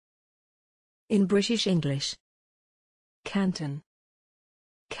In British English. Canton.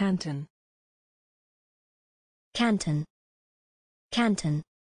 Canton. Canton. Canton.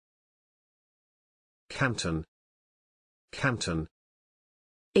 Canton. Canton.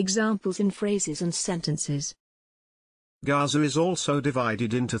 Examples in phrases and sentences. Gaza is also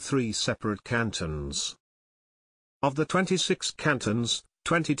divided into 3 separate cantons. Of the 26 cantons,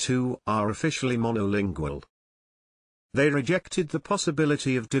 22 are officially monolingual. They rejected the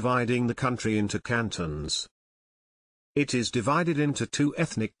possibility of dividing the country into cantons. It is divided into 2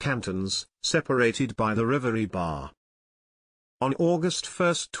 ethnic cantons, separated by the river Ibar. On August 1,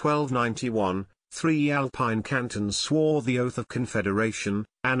 1291, 3 Alpine cantons swore the Oath of Confederation,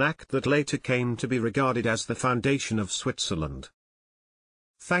 an act that later came to be regarded as the foundation of Switzerland.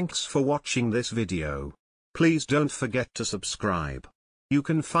 Thanks for watching this video. Please don't forget to subscribe. You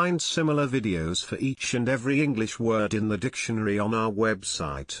can find similar videos for each and every English word in the dictionary on our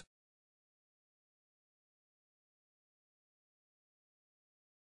website.